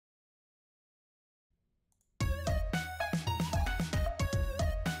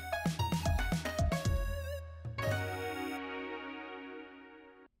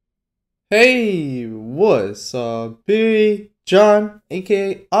Hey, what's up? Big John,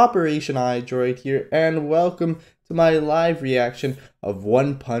 aka Operation iDroid here, and welcome to my live reaction of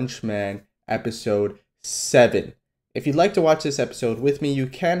One Punch Man episode 7. If you'd like to watch this episode with me, you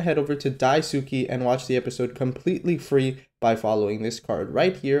can head over to Daisuki and watch the episode completely free by following this card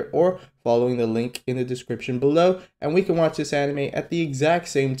right here or following the link in the description below, and we can watch this anime at the exact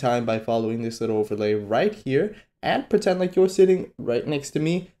same time by following this little overlay right here and pretend like you're sitting right next to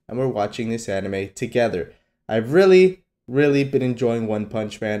me and we're watching this anime together. I've really been enjoying One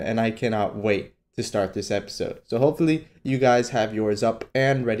Punch Man, and I cannot wait to start this episode. So hopefully you guys have yours up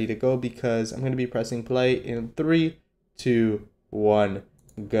and ready to go, because I'm going to be pressing play in 3, 2, 1,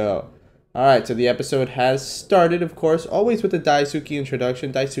 go. Alright, so the episode has started, of course, always with the Daisuke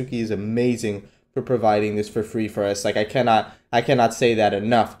introduction. Daisuke is amazing for providing this for free for us. Like, I cannot say that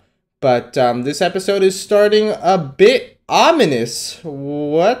enough. But this episode is starting a bit ominous.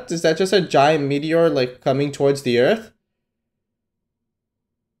 What? Is that just a giant meteor, like, coming towards the Earth?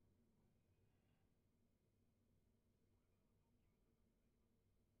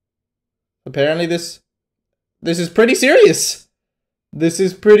 Apparently this is pretty serious. This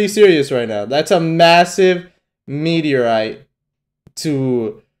is pretty serious right now. That's a massive meteorite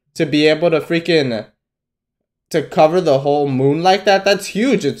to be able to freaking to cover the whole moon like that. That's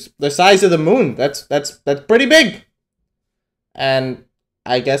huge. It's the size of the moon. That's pretty big. And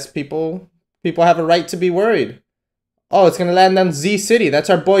I guess people have a right to be worried. Oh, it's gonna land on Z City. That's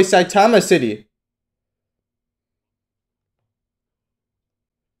our boy Saitama City.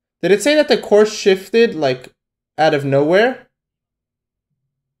 Did it say that the course shifted, like, out of nowhere?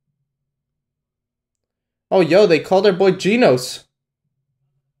 Oh, yo, they called our boy Genos.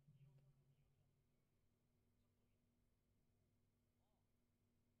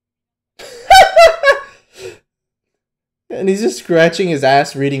 And he's just scratching his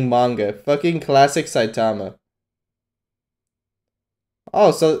ass reading manga. Fucking classic Saitama.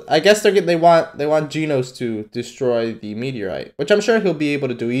 Oh, so I guess they want Genos to destroy the meteorite, which I'm sure he'll be able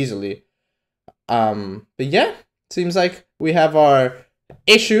to do easily. But yeah, seems like we have our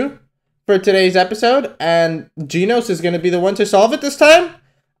issue for today's episode, and Genos is going to be the one to solve it this time.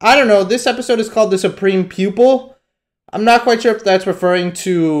 I don't know. This episode is called The Supreme Pupil. I'm not quite sure if that's referring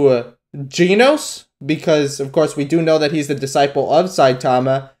to Genos, because of course we do know that he's the disciple of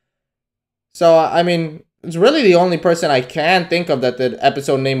Saitama. So, I mean, it's really the only person I can think of that the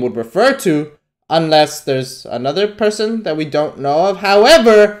episode name would refer to, unless there's another person that we don't know of.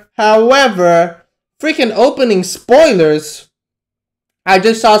 However, freaking opening spoilers. I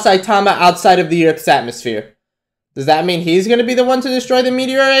just saw Saitama outside of the Earth's atmosphere. Does that mean he's going to be the one to destroy the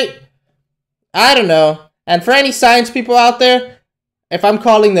meteorite? I don't know. And for any science people out there, if I'm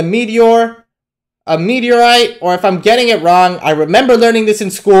calling the meteor a meteorite, or if I'm getting it wrong, I remember learning this in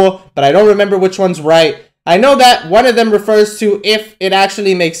school, but I don't remember which one's right. I know that one of them refers to if it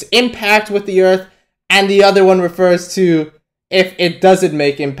actually makes impact with the Earth, and the other one refers to if it doesn't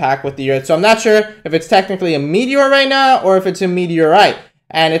make impact with the Earth. So I'm not sure if it's technically a meteor right now, or if it's a meteorite.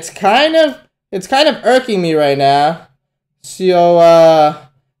 And it's kind of irking me right now. So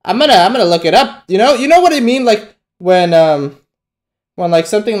I'm gonna look it up. You know what I mean? Like when like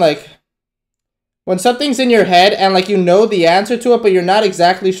something like when something's in your head and like you know the answer to it, but you're not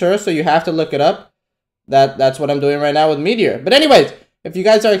exactly sure, so you have to look it up. That's what I'm doing right now with Meteor. But anyways, if you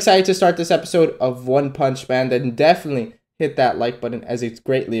guys are excited to start this episode of One Punch Man, then definitely hit that like button, as it's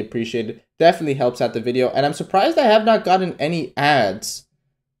greatly appreciated. Definitely helps out the video, and I'm surprised I have not gotten any ads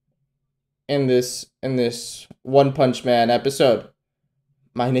in this One Punch Man episode.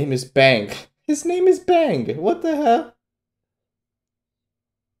 My name is Bang. His name is Bang. What the hell?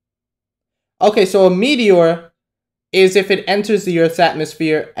 Okay, so a meteor is if it enters the Earth's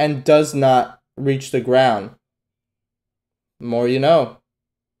atmosphere and does not reach the ground. The more you know.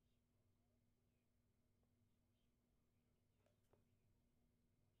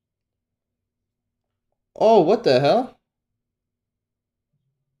 Oh, what the hell?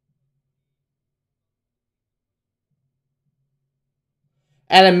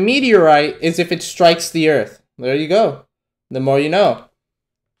 And a meteorite is if it strikes the Earth. There you go. The more you know.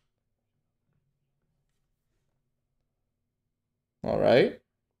 Alright.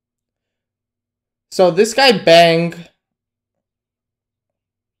 So this guy Bang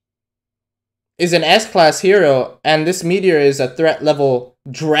is an S-class hero, and this meteor is a threat level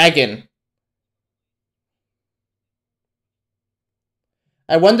dragon.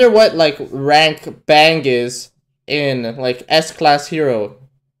 I wonder what, like, rank Bang is in, like, S-class hero,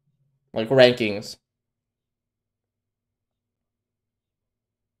 like, rankings.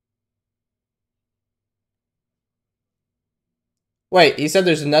 Wait, he said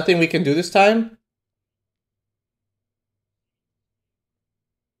there's nothing we can do this time?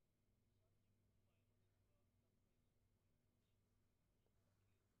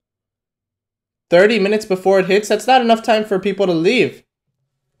 "30 minutes before it hits? That's not enough time for people to leave.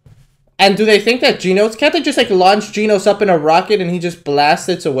 And do they think that Genos... Can't they just, like, launch Genos up in a rocket and he just blasts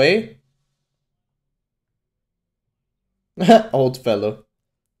it away?" Old fellow.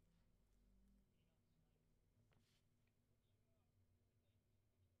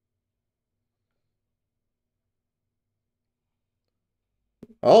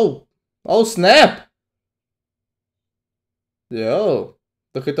 Oh. Oh, snap. Yo.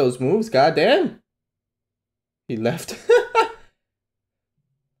 Look at those moves. Goddamn. He left.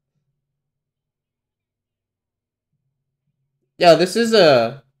 Yo, this is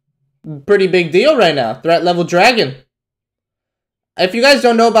a pretty big deal right now. Threat level dragon. If you guys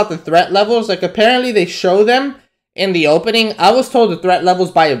don't know about the threat levels, like, apparently they show them in the opening. I was told the threat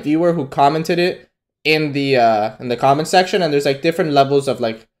levels by a viewer who commented it in the comment section, and there's, like, different levels of,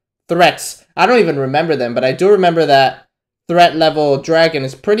 like, threats. I don't even remember them, but I do remember that threat level dragon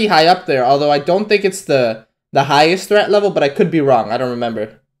is pretty high up there, although I don't think it's the highest threat level, but I could be wrong. I don't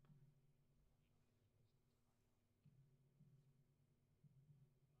remember.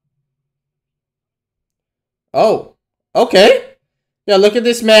 Oh, okay. Yeah, look at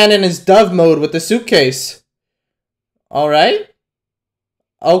this man in his dove mode with the suitcase. Alright.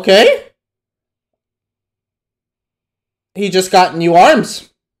 Okay. He just got new arms.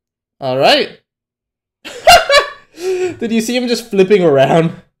 Alright. Did you see him just flipping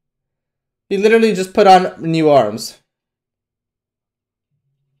around? He literally just put on new arms.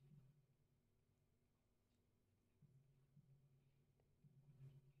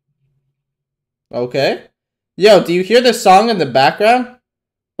 Okay. Yo, do you hear the song in the background?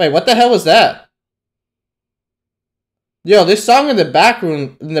 Wait, what the hell was that? Yo, this song in the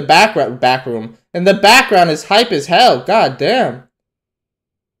background is hype as hell. God damn.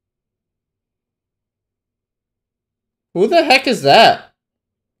 Who the heck is that?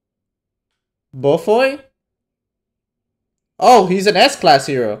 Bofoy? Oh, he's an S-class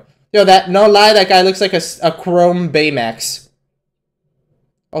hero. Yo, no lie, that guy looks like a Chrome Baymax.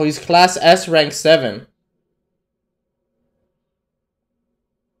 Oh, he's class S, rank 7.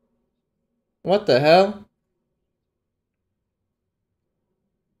 What the hell?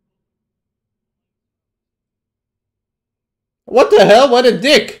 What the hell? What a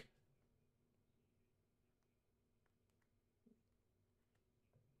dick!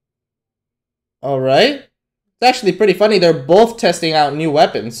 Alright. It's actually pretty funny. They're both testing out new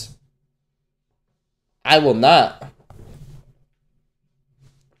weapons. I will not.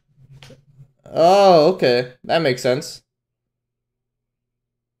 Oh, okay. That makes sense.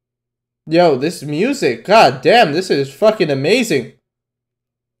 Yo, this music. God damn, this is fucking amazing.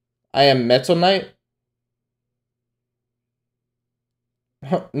 I am Metal Knight.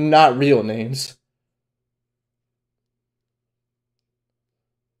 Not real names.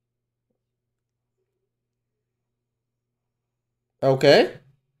 Okay.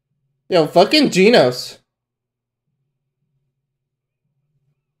 Yo, fucking Genos.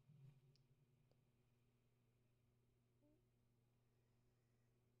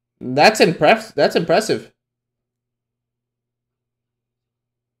 That's impressive.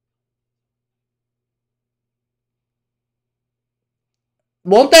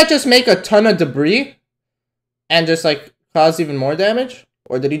 Won't that just make a ton of debris? And just, like, cause even more damage?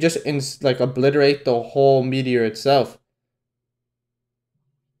 Or did he just, like, obliterate the whole meteor itself?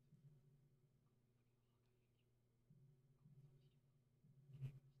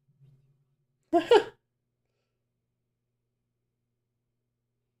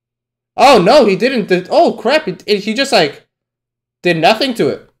 Oh, no, he didn't. Oh, crap. He just, like, did nothing to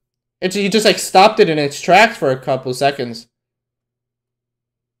it. He just, like, stopped it in its tracks for a couple seconds.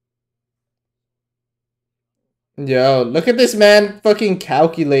 Yo, look at this man fucking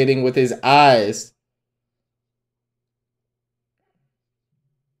calculating with his eyes.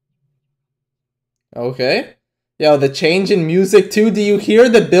 Okay. Yo, the change in music too. Do you hear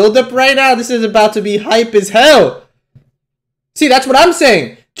the build-up right now? This is about to be hype as hell. See, that's what I'm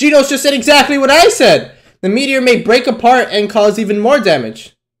saying. Genos just said exactly what I said. The meteor may break apart and cause even more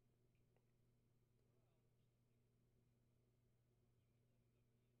damage.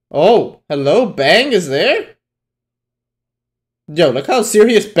 Oh, hello? Bang is there? Yo, look how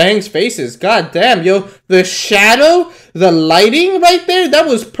serious Bang's face is. God damn, yo. The shadow, the lighting right there, that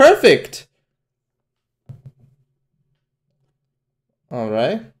was perfect.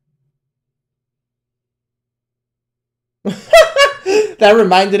 Alright. That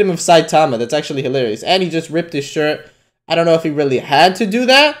reminded him of Saitama. That's actually hilarious. And he just ripped his shirt. I don't know if he really had to do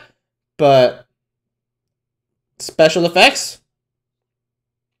that, but special effects.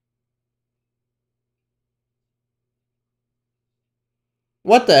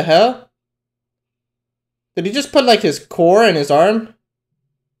 What the hell? Did he just put like his core in his arm?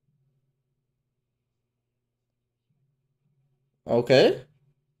 Okay.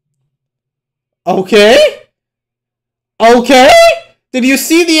 Okay? Okay? Did you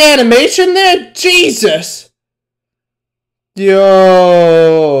see the animation there? Jesus!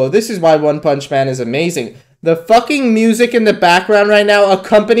 Yo, this is why One Punch Man is amazing. The fucking music in the background right now,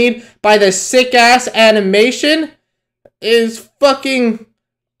 accompanied by the sick-ass animation, is fucking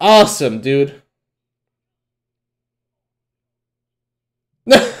awesome, dude.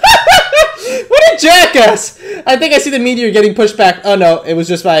 What a jackass! I think I see the meteor getting pushed back. Oh no, it was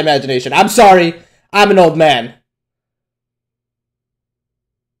just my imagination. I'm sorry. I'm an old man.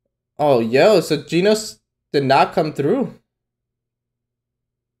 Oh, yo, so Genos did not come through.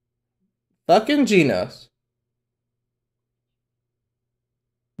 Fucking Genos.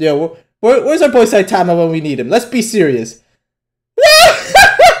 Yo, where's our boy Saitama when we need him? Let's be serious.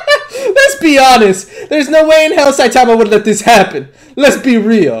 Let's be honest. There's no way in hell Saitama would let this happen. Let's be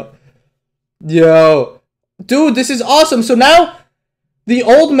real. Yo. Dude, this is awesome. So now, the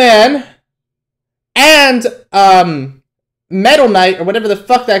old man and, Metal Knight, or whatever the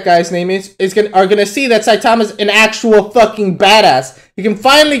fuck that guy's name is are gonna see that Saitama's an actual fucking badass. You can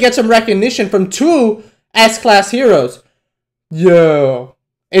finally get some recognition from two S-class heroes. Yo.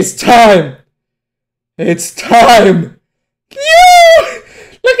 It's time. It's time. Yo!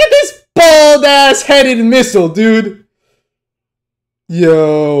 Look at this bald-ass headed missile, dude.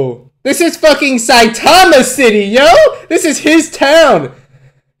 Yo. This is fucking Saitama City, yo! This is his town.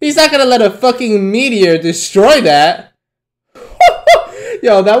 He's not gonna let a fucking meteor destroy that.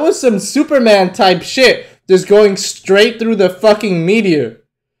 Yo, that was some Superman type shit. Just going straight through the fucking meteor.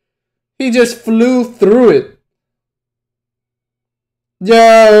 He just flew through it.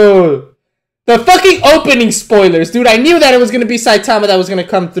 Yo! The fucking opening spoilers, dude. I knew that it was gonna be Saitama that was gonna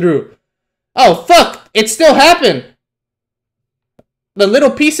come through. Oh, fuck. It still happened. The little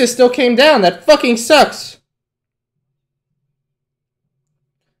pieces still came down. That fucking sucks.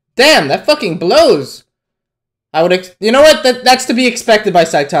 Damn, that fucking blows. I would you know what? That's to be expected by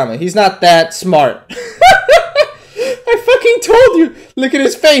Saitama. He's not that smart. I fucking told you. Look at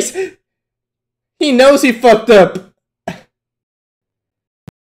his face. He knows he fucked up.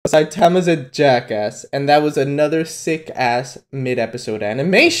 Saitama's a jackass. And that was another sick-ass mid-episode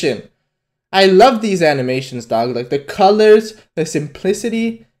animation. I love these animations, dog. Like, the colors, the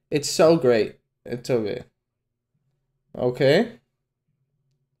simplicity. It's so great. It's so good. Okay.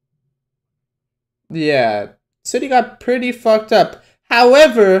 Yeah. City got pretty fucked up.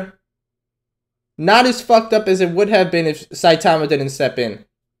 However, not as fucked up as it would have been if Saitama didn't step in.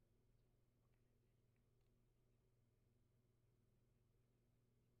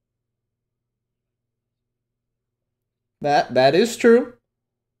 That is true.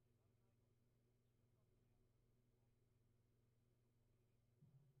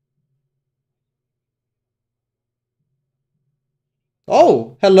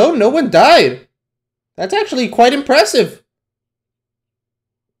 Oh, hello, no one died. That's actually quite impressive.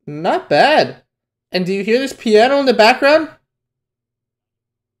 Not bad. And do you hear this piano in the background?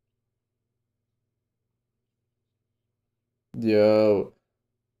 Yo.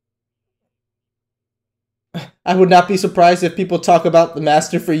 I would not be surprised if people talk about the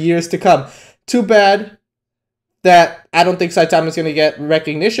Master for years to come. Too bad that I don't think Saitama's going to get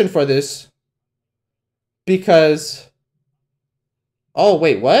recognition for this. Because... Oh,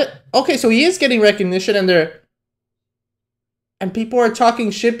 wait, what? Okay, so he is getting recognition and people are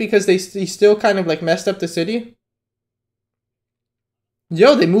talking shit because he still kind of like messed up the city?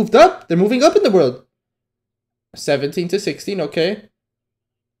 Yo, they moved up. They're moving up in the world. 17 to 16, okay.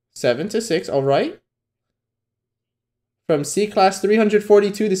 7 to 6, alright. From C class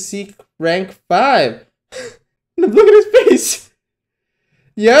 342 to C rank 5. Look at his face.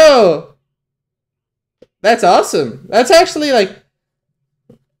 Yo. That's awesome. That's actually like,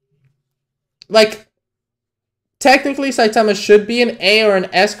 technically Saitama should be an A or an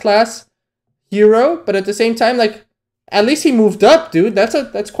S class hero, but at the same time, like, at least he moved up, dude.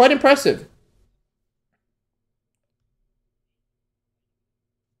 That's quite impressive.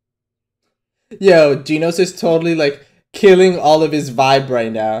 Yo, Genos is totally like killing all of his vibe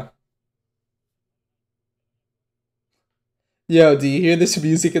right now. Yo, do you hear this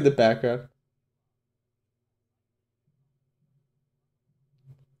music in the background?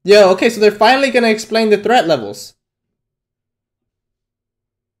 Yo, okay, so they're finally gonna explain the threat levels.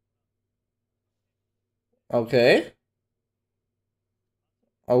 Okay.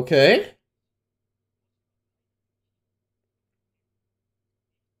 Okay.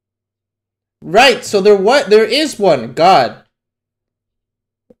 Right, so there is one god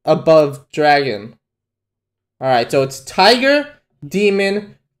above dragon. Alright, so it's tiger,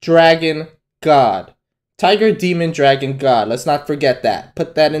 demon, dragon, god. Tiger, demon, dragon, god. Let's not forget that.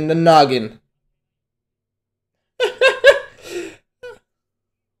 Put that in the noggin.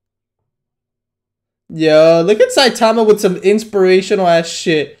 Yo, look at Saitama with some inspirational ass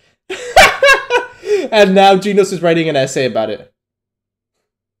shit. And now Genos is writing an essay about it.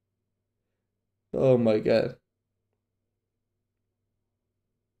 Oh my god.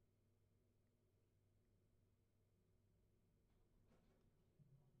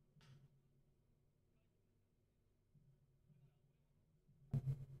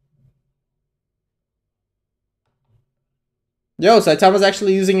 Yo, Saitama's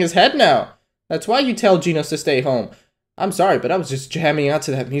actually using his head now. That's why you tell Genos to stay home. I'm sorry, but I was just jamming out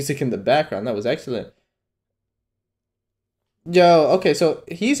to that music in the background. That was excellent. Yo, okay, so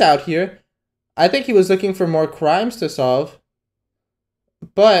he's out here. I think he was looking for more crimes to solve.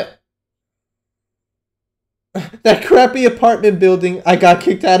 But that crappy apartment building I got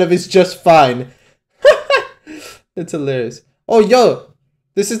kicked out of is just fine. It's hilarious. Oh, yo,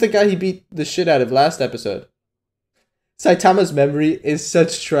 this is the guy he beat the shit out of last episode. Saitama's memory is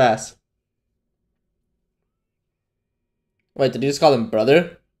such trash. Wait, did he just call him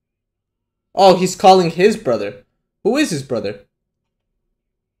brother? Oh, he's calling his brother. Who is his brother?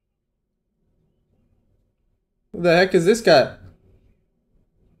 Who the heck is this guy?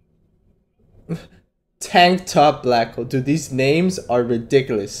 Tank Top Black Hole. Dude, these names are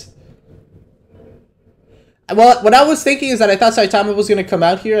ridiculous. Well, what I was thinking is that I thought Saitama was going to come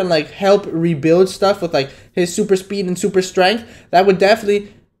out here and like help rebuild stuff with like his super speed and super strength. That would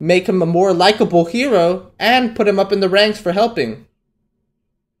definitely make him a more likable hero and put him up in the ranks for helping.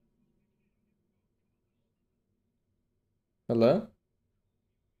 Hello?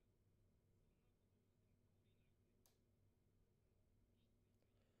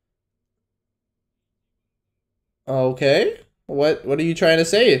 Okay. What are you trying to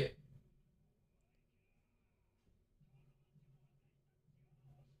say?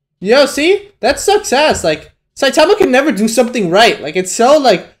 Yo, see? That's success. Like, Saitama can never do something right. Like, it's so,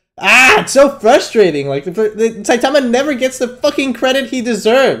 like, it's so frustrating. Like, Saitama never gets the fucking credit he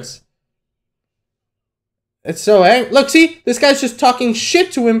deserves. It's so angry. Look, see? This guy's just talking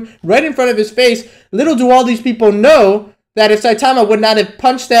shit to him right in front of his face. Little do all these people know that if Saitama would not have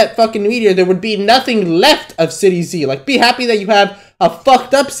punched that fucking meteor, there would be nothing left of City Z. Like, be happy that you have a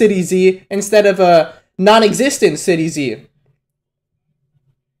fucked up City Z instead of a non-existent City Z.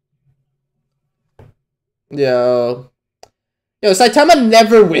 Yo, Saitama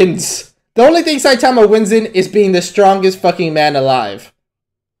never wins. The only thing Saitama wins in is being the strongest fucking man alive.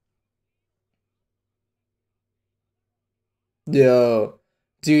 Yo,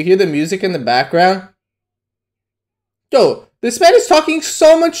 do you hear the music in the background? Yo, this man is talking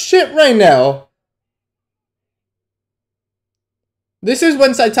so much shit right now. This is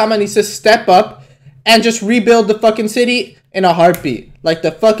when Saitama needs to step up and just rebuild the fucking city in a heartbeat. Like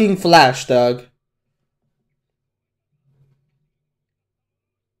the fucking Flash, dog.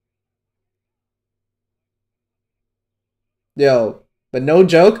 Yo, but no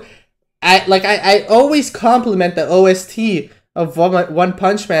joke. I always compliment the OST of One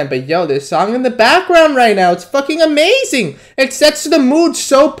Punch Man, but yo, this song in the background right now, it's fucking amazing. It sets the mood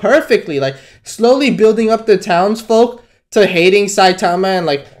so perfectly, like slowly building up the townsfolk to hating Saitama and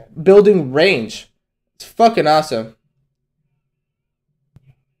like building range. It's fucking awesome.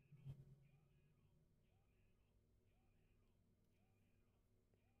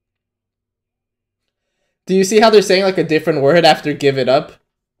 Do you see how they're saying like a different word after give it up?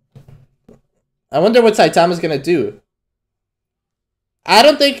 I wonder what Saitama's gonna do. I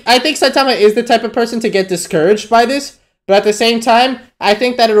think Saitama is the type of person to get discouraged by this, but at the same time, I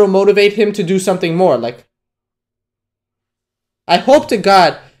think that it'll motivate him to do something more. Like, I hope to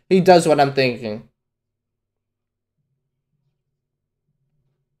God he does what I'm thinking.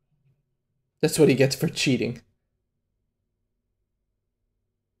 That's what he gets for cheating.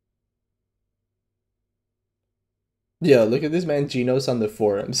 Yo, look at this man Genos on the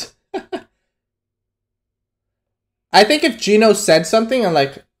forums. I think if Geno said something and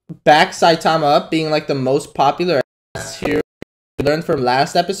like back Saitama up being like the most popular hero we learned from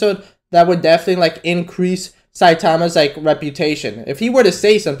last episode, that would definitely like increase Saitama's like reputation. If he were to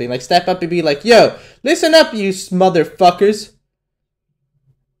say something, like step up and be like, yo, listen up, you motherfuckers.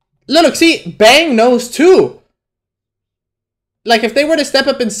 Look, see, Bang knows too. Like if they were to step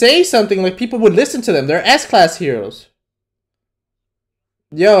up and say something, like people would listen to them. They're S-class heroes.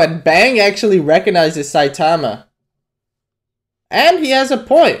 Yo, and Bang actually recognizes Saitama. And he has a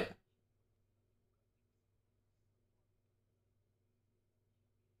point.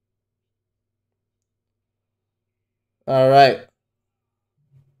 Alright.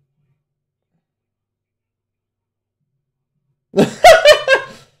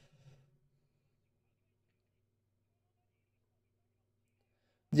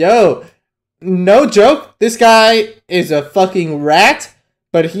 Yo, no joke, this guy is a fucking rat,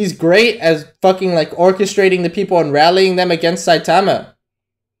 but he's great as fucking like orchestrating the people and rallying them against Saitama.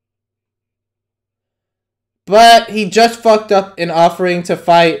 But he just fucked up in offering to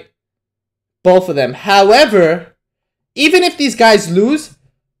fight both of them. However, even if these guys lose,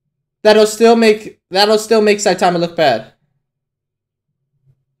 that'll still make Saitama look bad.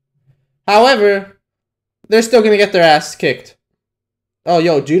 However, they're still gonna get their ass kicked. Oh,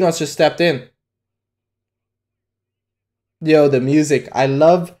 yo, Junos just stepped in. Yo, the music. I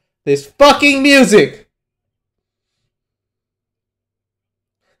love this fucking music.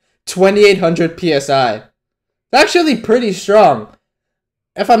 2800 PSI. Actually pretty strong.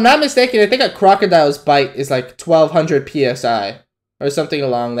 If I'm not mistaken, I think a crocodile's bite is like 1200 PSI. Or something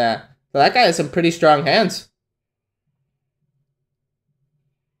along that. So that guy has some pretty strong hands.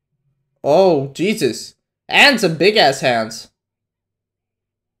 Oh, Jesus. And some big ass hands.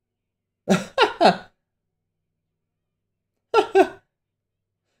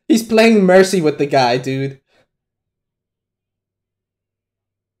 He's playing Mercy with the guy, dude.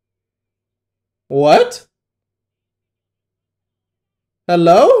 What?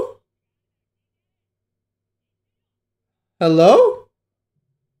 Hello? Hello?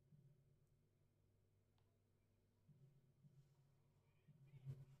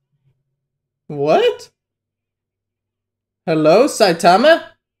 What? Hello, Saitama?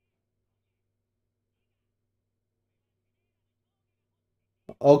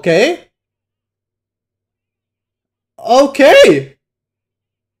 Okay. Okay.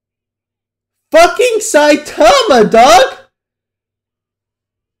 Fucking Saitama, dog.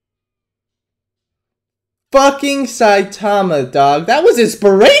 Fucking Saitama, dog. That was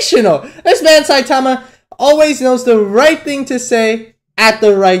inspirational. This man Saitama always knows the right thing to say at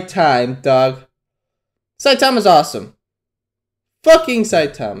the right time, dog. Saitama's awesome. Fucking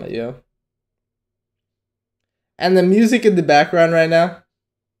Saitama, yo. And the music in the background right now.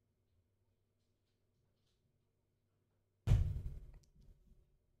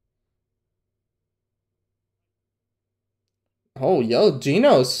 Oh, yo,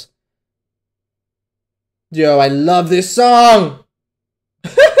 Genos. Yo, I love this song.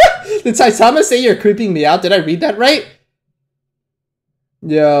 Did Saitama say you're creeping me out? Did I read that right?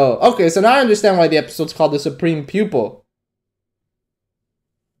 Yo, okay, so now I understand why the episode's called The Supreme Pupil.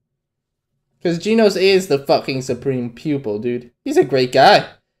 Because Genos is the fucking Supreme Pupil, dude. He's a great guy.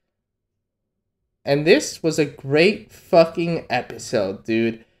 And this was a great fucking episode,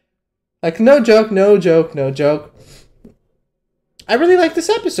 dude. Like, no joke, no joke, no joke. I really like this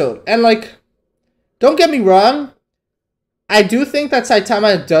episode. And, like, don't get me wrong. I do think that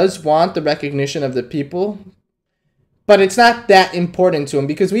Saitama does want the recognition of the people. But it's not that important to him.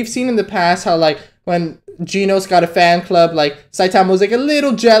 Because we've seen in the past how, like, when Genos got a fan club, like, Saitama was, like, a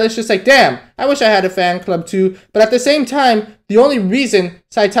little jealous. Just like, damn, I wish I had a fan club too. But at the same time, the only reason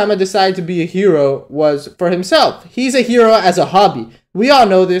Saitama decided to be a hero was for himself. He's a hero as a hobby. We all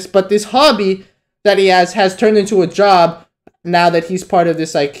know this. But this hobby that he has turned into a job now that he's part of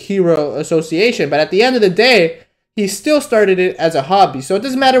this, like, hero association. But at the end of the day, he still started it as a hobby. So it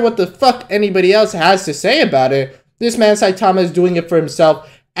doesn't matter what the fuck anybody else has to say about it. This man Saitama is doing it for himself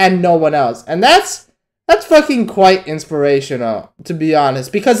and no one else. And that's fucking quite inspirational, to be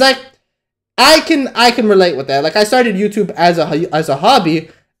honest. Because, like, I can relate with that. Like, I started YouTube as a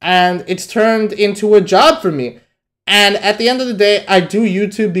hobby, and it's turned into a job for me. And at the end of the day, I do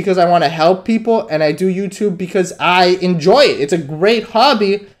YouTube because I want to help people, and I do YouTube because I enjoy it. It's a great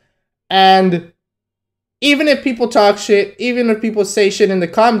hobby, and even if people talk shit, even if people say shit in the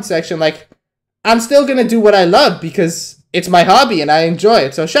comment section, like, I'm still gonna do what I love because it's my hobby and I enjoy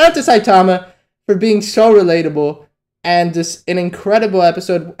it. So shout out to Saitama for being so relatable, and just an incredible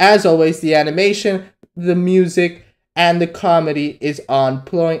episode. As always, the animation, the music, and the comedy is on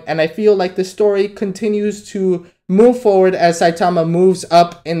point, and I feel like the story continues to move forward as Saitama moves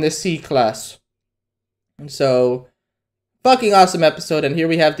up in the C class. So, fucking awesome episode, and here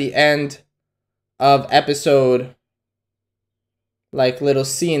we have the end of episode, like, little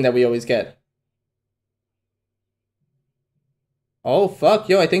scene that we always get. Oh fuck,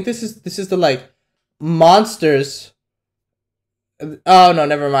 yo, I think this is the, like, monsters Oh no,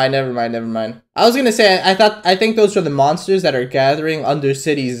 never mind. I was gonna say I think those are the monsters that are gathering under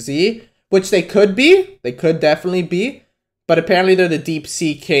City Z, which they could be. They could definitely be, but apparently they're the Deep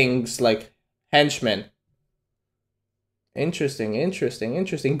Sea King's like henchmen. Interesting.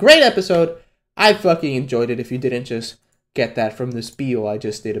 Great episode. I fucking enjoyed it. If you didn't just get that from the spiel I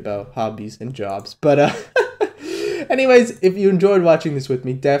just did about hobbies and jobs, but anyways, if you enjoyed watching this with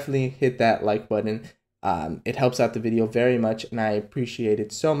me, definitely hit that like button. It helps out the video very much, and I appreciate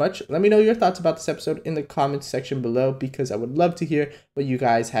it so much. Let me know your thoughts about this episode in the comments section below, because I would love to hear what you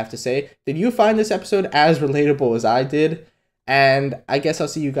guys have to say. Did you find this episode as relatable as I did? And I guess I'll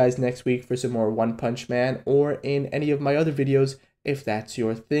see you guys next week for some more One Punch Man, or in any of my other videos, if that's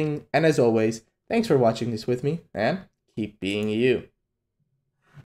your thing. And as always, thanks for watching this with me, and keep being you.